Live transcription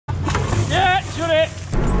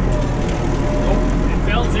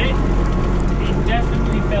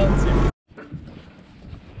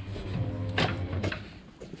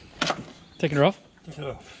Taking her off? Taking her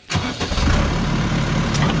off.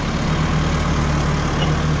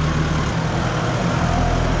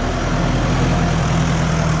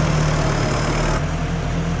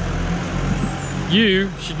 You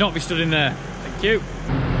should not be stood in there. Thank you.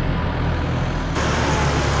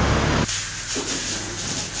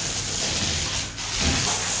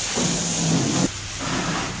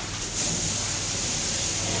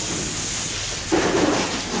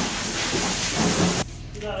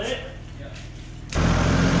 Is that it?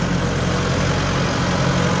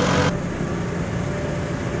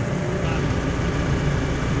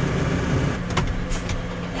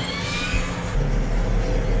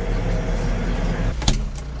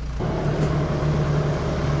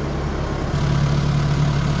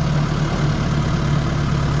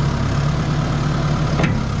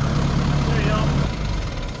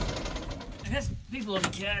 People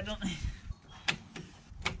don't care, don't they?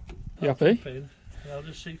 You happy? happy? Yeah, I'll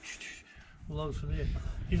just see loads from here.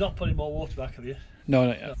 You've not put any more water back, have you? No,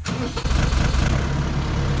 not yet. Just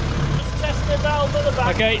test the valve at the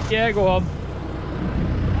back. Okay, yeah, go on.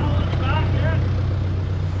 Valve at the back, yeah.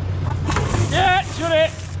 Yeah, shut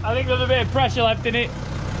it. I think there's a bit of pressure left in it.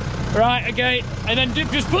 Right, okay. And then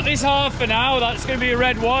just put this half for now. That's going to be a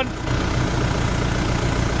red one.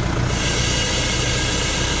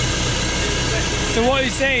 So what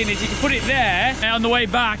he's saying is you can put it there on the way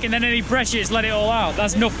back, and then any pressure, just let it all out.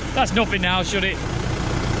 That's nothing now, should it?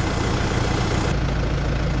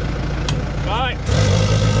 Right.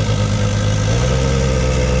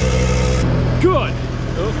 Good.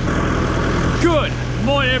 Good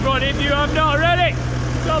morning, everybody. If you have not already,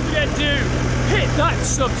 don't forget to hit that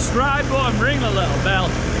subscribe button, ring the little bell.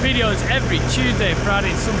 Videos every Tuesday and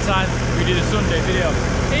Friday. Sometimes we do the Sunday video.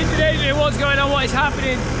 In today's video, what's going on, what is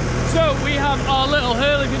happening? So we have our little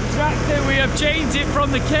hurlimann tractor. We have changed it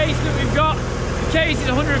from the case that we've got. The case is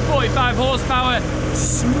 145 horsepower,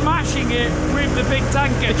 smashing it with the big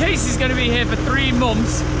tanker. The case is going to be here for 3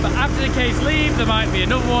 months, but after the case leaves, there might be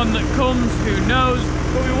another one that comes, who knows.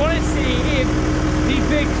 But we want to see if the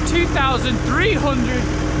big 2,300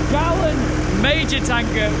 gallon major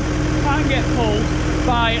tanker can get pulled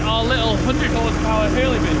by our little 100 horsepower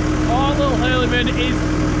hurlimann. Our little hurlimann is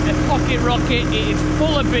a pocket rocket. It is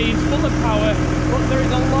full of beans, full of power, but there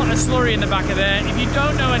is a lot of slurry in the back of there. If you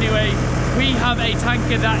don't know anyway, we have a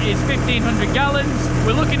tanker that is 1,500 gallons.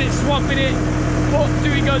 We're looking at swapping it, but do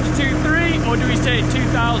we go to 2.3 or do we stay at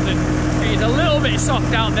 2,000? It is a little bit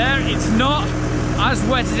soft out there. It's not as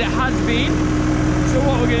wet as it has been. So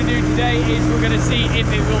what we're going to do today is we're going to see if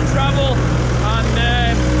it will travel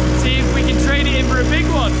and see if we can trade it in for a big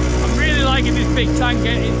one. I'm really liking this big tanker.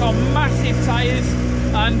 It's on massive tyres,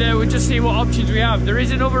 and we'll just see what options we have. There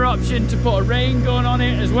is another option to put a rain gun on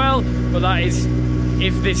it as well, but that is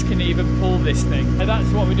if this can even pull this thing. And that's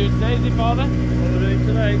what we're doing today, is it, Father? What we're doing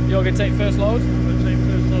today? You're going to take first load? I'm going to take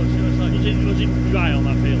first load. Was it dry on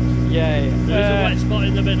that field? Yeah. There's a wet spot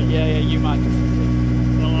in the middle? Yeah, you might just see.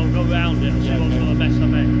 Well, I'll go round it and see what okay. sort of mess I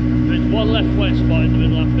make. There's one left wet spot in the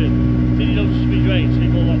middle of that field. Did you notice me drain? See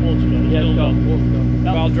all that water gone? Yeah, it's gone. Water's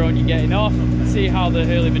gone. Well, drone, you're getting off. See how the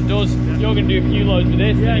hurlimann does. Yeah. You're going to do a few loads with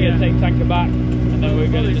this, then you're going to take tanker back, and then we're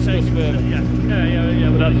going to discuss further. Yeah.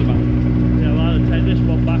 But that doesn't matter. Yeah, well, I'll take this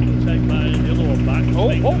one back and take the other one back.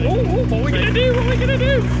 Oh, what are we going to do? What are we going to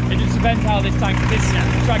do? It just depends how this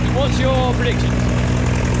tractor. What's your predictions?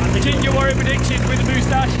 Ginger Warrior predictions with the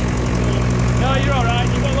moustache? No, you're alright.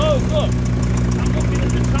 You've got loads, look. I'm looking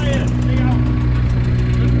at the tyre. See how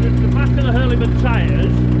the back of the hurlimann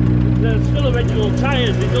tyres, they're still original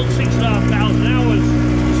tyres. They've done 6,500 hours.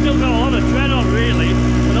 They've still got a lot of tread on, really.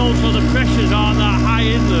 And also the pressures aren't that high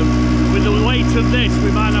in them. With the weight of this,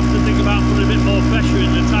 we might have to think about putting a bit more pressure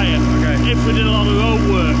in the tyre. Okay. If we did a lot of road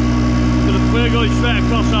work. We're going straight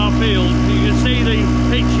across our field. You can see the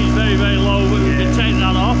pitch is very, very low, but we can take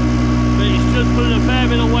that off. But it's just putting a fair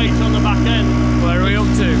bit of weight on the back end. Where are we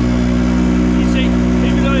up to? You see,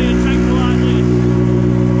 if you're going in a tanker like this,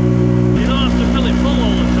 you don't have to fill it full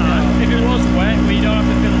all the time. Yeah. If it was wet, we don't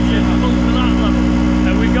have to fill it full to that level.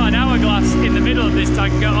 And we've got an hourglass in the middle of this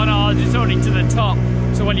tanker on ours. It's only to the top.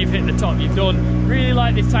 So when you've hit the top, you've done. Really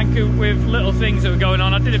like this tanker with little things that were going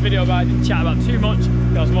on. I did a video about it, didn't chat about too much.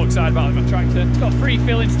 I was more excited about my tractor. It's got free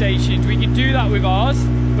filling stations. We can do that with ours,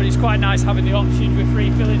 but it's quite nice having the option with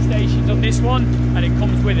free filling stations on this one, and it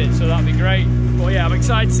comes with it, so that'd be great. But yeah, I'm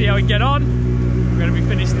excited to see how we get on. We're going to be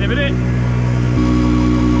finished in a minute.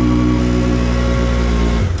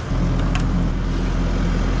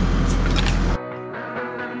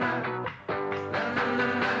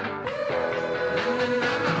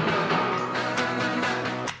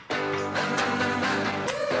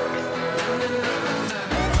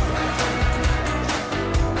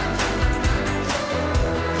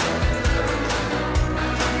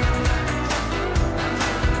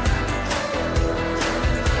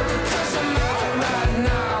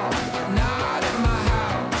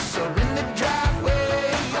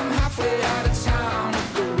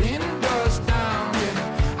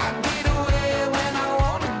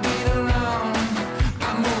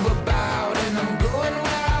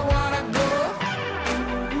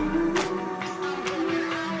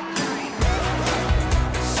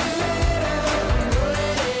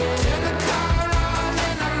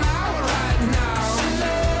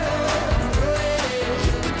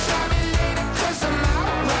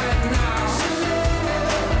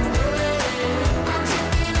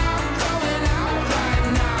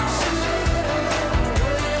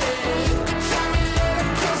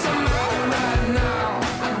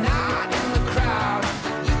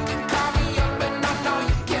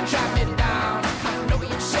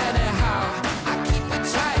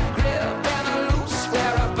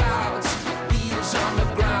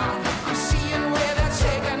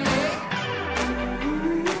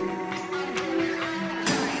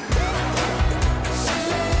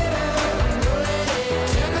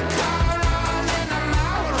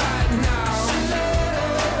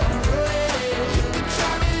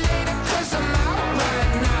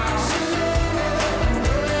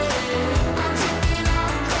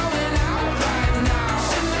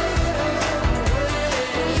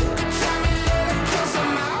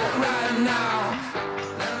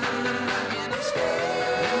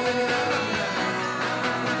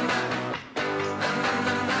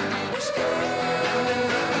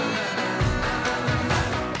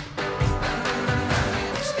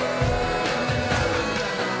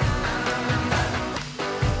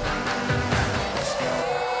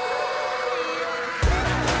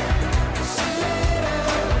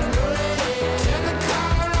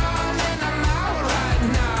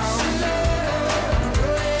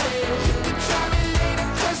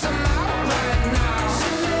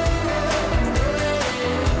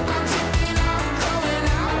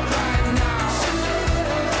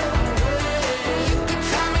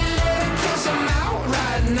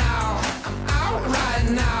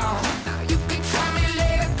 So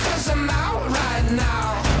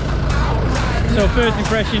first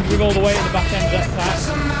impressions with all the weight at the back end of that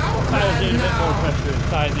Tyres need a bit more pressure.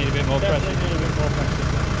 Tyres need a bit more pressure. Need a bit more pressure.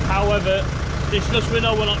 However, it's just we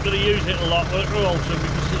know we're not going to use it a lot at Rolton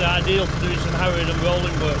because it's ideal for doing some harrowing and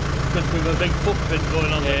rolling work because we have a big footprint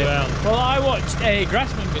going on the ground. Well, I watched a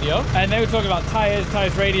Grassman video and they were talking about tyres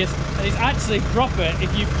radius, and it's actually proper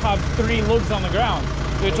if you have 3 lugs on the ground.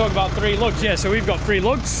 They were talking about 3 lugs, yeah, so we've got 3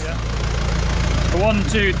 lugs. Yeah. 1,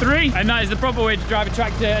 2, 3, and that is the proper way to drive a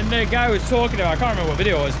tractor. And the guy was talking about, I can't remember what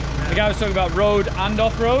video it was, the guy was talking about road and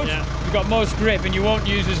off-road. Yeah. You've got most grip and you won't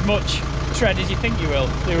use as much tread as you think you will.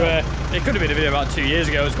 It could have been a video about 2 years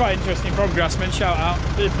ago. It was quite interesting from Grassman, shout out.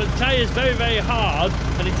 If the tyre is very, very hard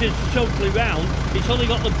and it is totally round, it's only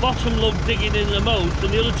got the bottom lug digging in the most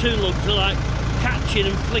and the other 2 lugs are like catching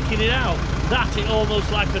and flicking it out. That's it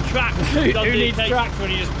almost like a track. Who needs tracks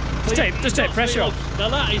when you just take pressure off? Now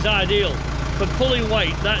that is ideal. For pulling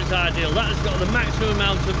weight, that is ideal. That has got the maximum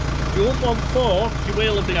amount of, you won't want 4, your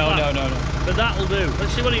wheel will be flat. No. But that'll do.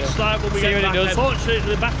 Let's see what it's like when we get back end. Fortunately,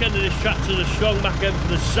 the back end of this tractor is a strong back end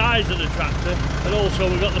for the size of the tractor, and also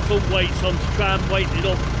we've got the front weights on to try and weight it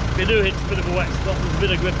up. If you do hit a bit of a wet spot, there's a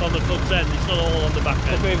bit of grip on the front end, it's not all on the back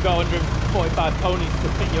end. We've got 145 ponies to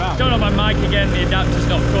pick you out. Don't know my mic again, the adapter's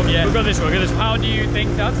not come yet. We've got this one, How do you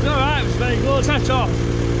think that's? It's alright, it was very good. Set off.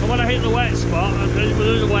 And when I hit the wet spot,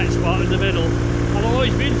 there's a wet spot in the middle, I've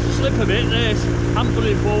always been to slip a bit, I'm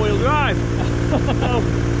putting in 4-wheel drive. So,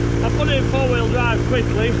 I put it in 4-wheel drive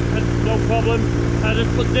quickly, and no problem. I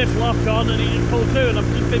just put diff lock on and it just pulled through, and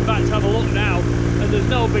I've just been back to have a look now, and there's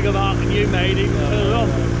no bigger mark than you made even further on.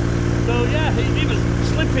 So yeah, he was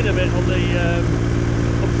slipping a bit on the,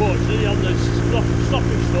 unfortunately, on the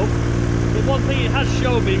stopping stuff. But one thing it has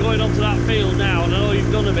shown me going onto that field now, and I know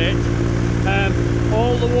you've done a bit,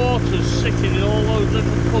 all the water's sitting in all those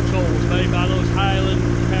little footholes made by those Highland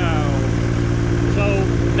cows. So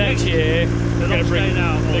next year we're going to bring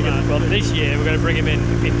this year we're going to bring him in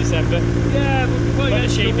December. Yeah, but the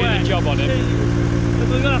sheep doing the job on him. We're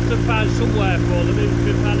going to have to find somewhere for them. If we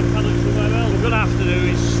can find a paddock somewhere else, what we're going to have to do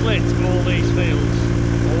is slit all these fields.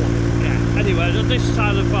 Oh. Yeah. Anyway, on this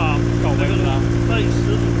side of the farm,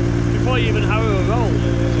 before you even harrow a roll,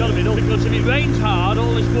 it's got to be done, because if it rains hard,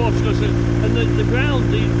 all this water goes in, and the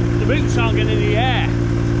ground, the roots aren't getting in the air,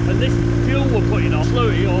 and this fuel we're putting on,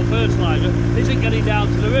 slurry or fertiliser, isn't getting down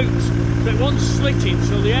to the roots. So it wants slitting,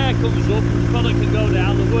 so the air comes up, the product can go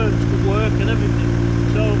down, the worms can work and everything.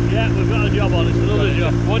 So yeah, we've got a job on it, another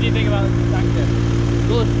job. What do you think about the tractor?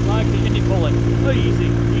 Good, like it, can you pull it? Oh, easy,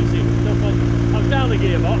 no problem. I was down the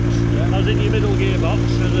gearbox, I was in your middle gearbox,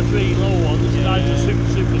 and the 3 low ones, I was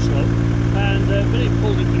super slow. And but it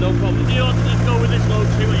pulled it with no problem. Do you want to just go with this load,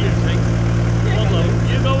 see what you think? One load.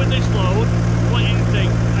 You go with this load, what you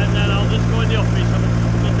think, and then I'll just go in the office, have a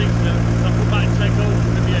couple of things to do. I'll come back and take over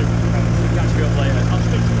from the view. Catch you up later. I'll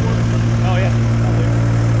speak to one. Oh yeah.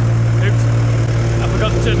 Oops. I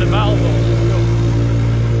forgot to turn the valve on.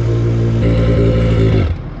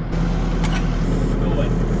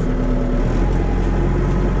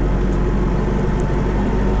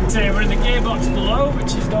 So we're in the gearbox below,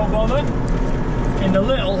 which is no bother. In the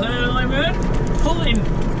little hurlimann, pulling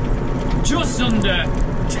just under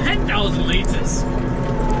 10,000 litres.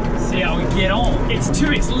 See how we get on. It's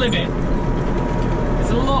to its limit.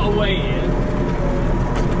 It's a lot of weight here.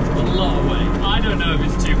 A lot of weight. I don't know if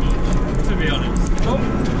it's too much, to be honest. Oh.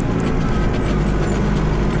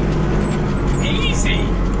 Easy.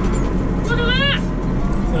 Look at that.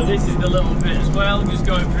 So this is the little bit as well. I'm just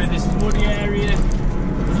going through this muddy area.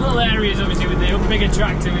 There's little areas obviously with the bigger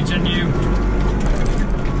tractor which I knew.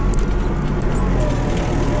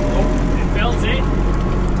 Oh, it felt it.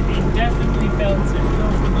 It definitely felt it.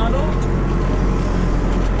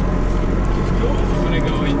 I'm gonna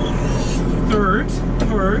go in third.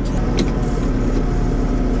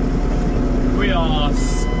 We are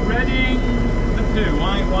spreading the poo.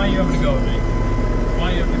 Why are you having to go with me? Why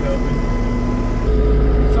are you having to go with me?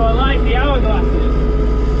 So I like the hourglasses.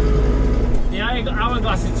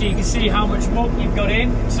 Hourglasses so you can see how much smoke you've got in.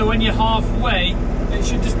 So when you're halfway, it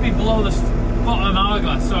should just be below the bottom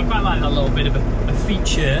hourglass. So I quite like that little bit of a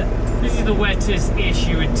feature. This is the wettest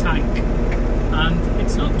issue in tank, and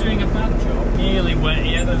it's not doing a bad job. Nearly wet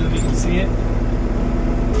yet, I don't know if you can see it.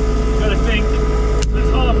 Got to think it's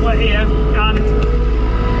halfway here, and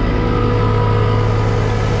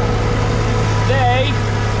they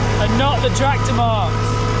are not the tractor marks.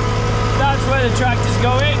 That's where the tractor's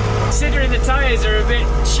going. Considering the tyres are a bit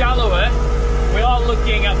shallower, we are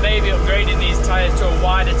looking at maybe upgrading these tyres to a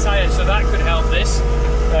wider tyre, so that could help this,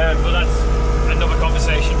 but that's another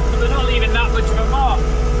conversation. But they're not leaving that much of a mark.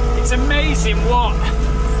 this in what,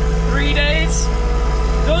 3 days?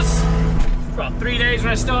 Well, 3 days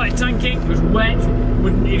when I started tanking. It was wet,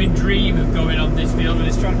 wouldn't even dream of going on this field with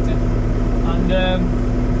this tractor. And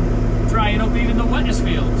drying up even the wettest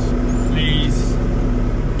fields. Please,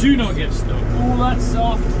 do not get stuck. Oh, that's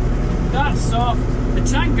soft, that's soft. The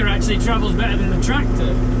tanker actually travels better than the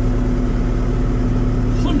tractor.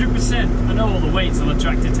 100%. I know all the weights on the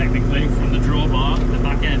tractor technically from the drawbar at the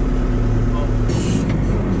back end. Oh.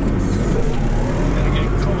 Gonna get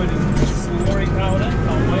covered in slurry powder,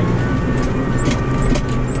 can't wait.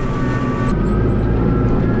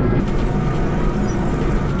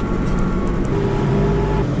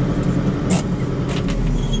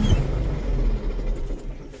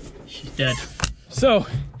 She's dead. So,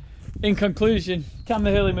 in conclusion, can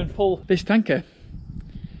the hurlimann pull this tanker?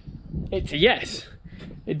 It's a yes.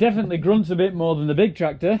 It definitely grunts a bit more than the big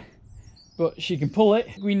tractor, but she can pull it.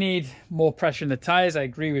 We need more pressure in the tyres. I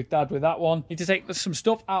agree with Dad with that one. Need to take some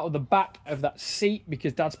stuff out of the back of that seat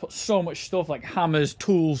because Dad's put so much stuff like hammers,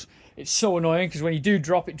 tools. It's so annoying because when you do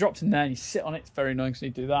drop, it drops in there and you sit on it. It's very annoying, so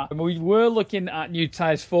you do that. And we were looking at new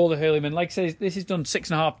tyres for the hurlimann. Like I say, this has done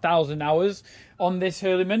 6,500 hours on this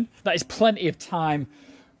hurlimann. That is plenty of time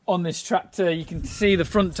on this tractor. You can see the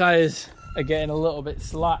front tyres are getting a little bit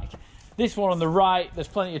slack. This one on the right, there's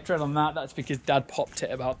plenty of tread on that. That's because Dad popped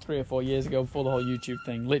it about 3 or 4 years ago before the whole YouTube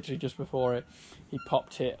thing. Literally just before it, he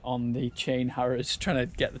popped it on the chain harrows trying to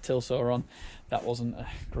get the till saw on. That wasn't a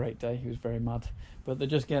great day. He was very mad. But they're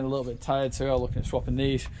just getting a little bit tired, so we are looking at swapping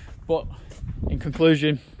these. But in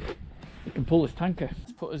conclusion, we can pull this tanker.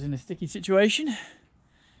 It's put us in a sticky situation.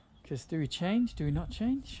 Because do we change? Do we not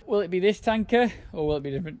change? Will it be this tanker or will it be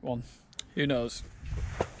a different one? Who knows?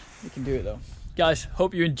 We can do it though. Guys,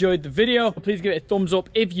 hope you enjoyed the video. Please give it a thumbs up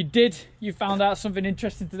if you did. You found out something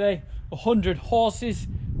interesting today. 100 horses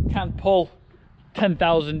can pull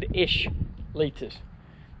 10,000-ish litres.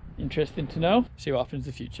 Interesting to know. See what happens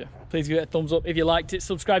in the future. Please give it a thumbs up if you liked it.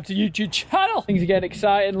 Subscribe to the YouTube channel. Things are getting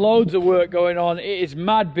exciting. Loads of work going on. It is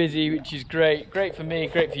mad busy, which is great. Great for me,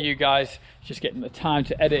 great for you guys. Just getting the time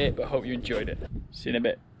to edit it, but hope you enjoyed it. See you in a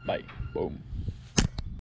bit. Bye. Boom.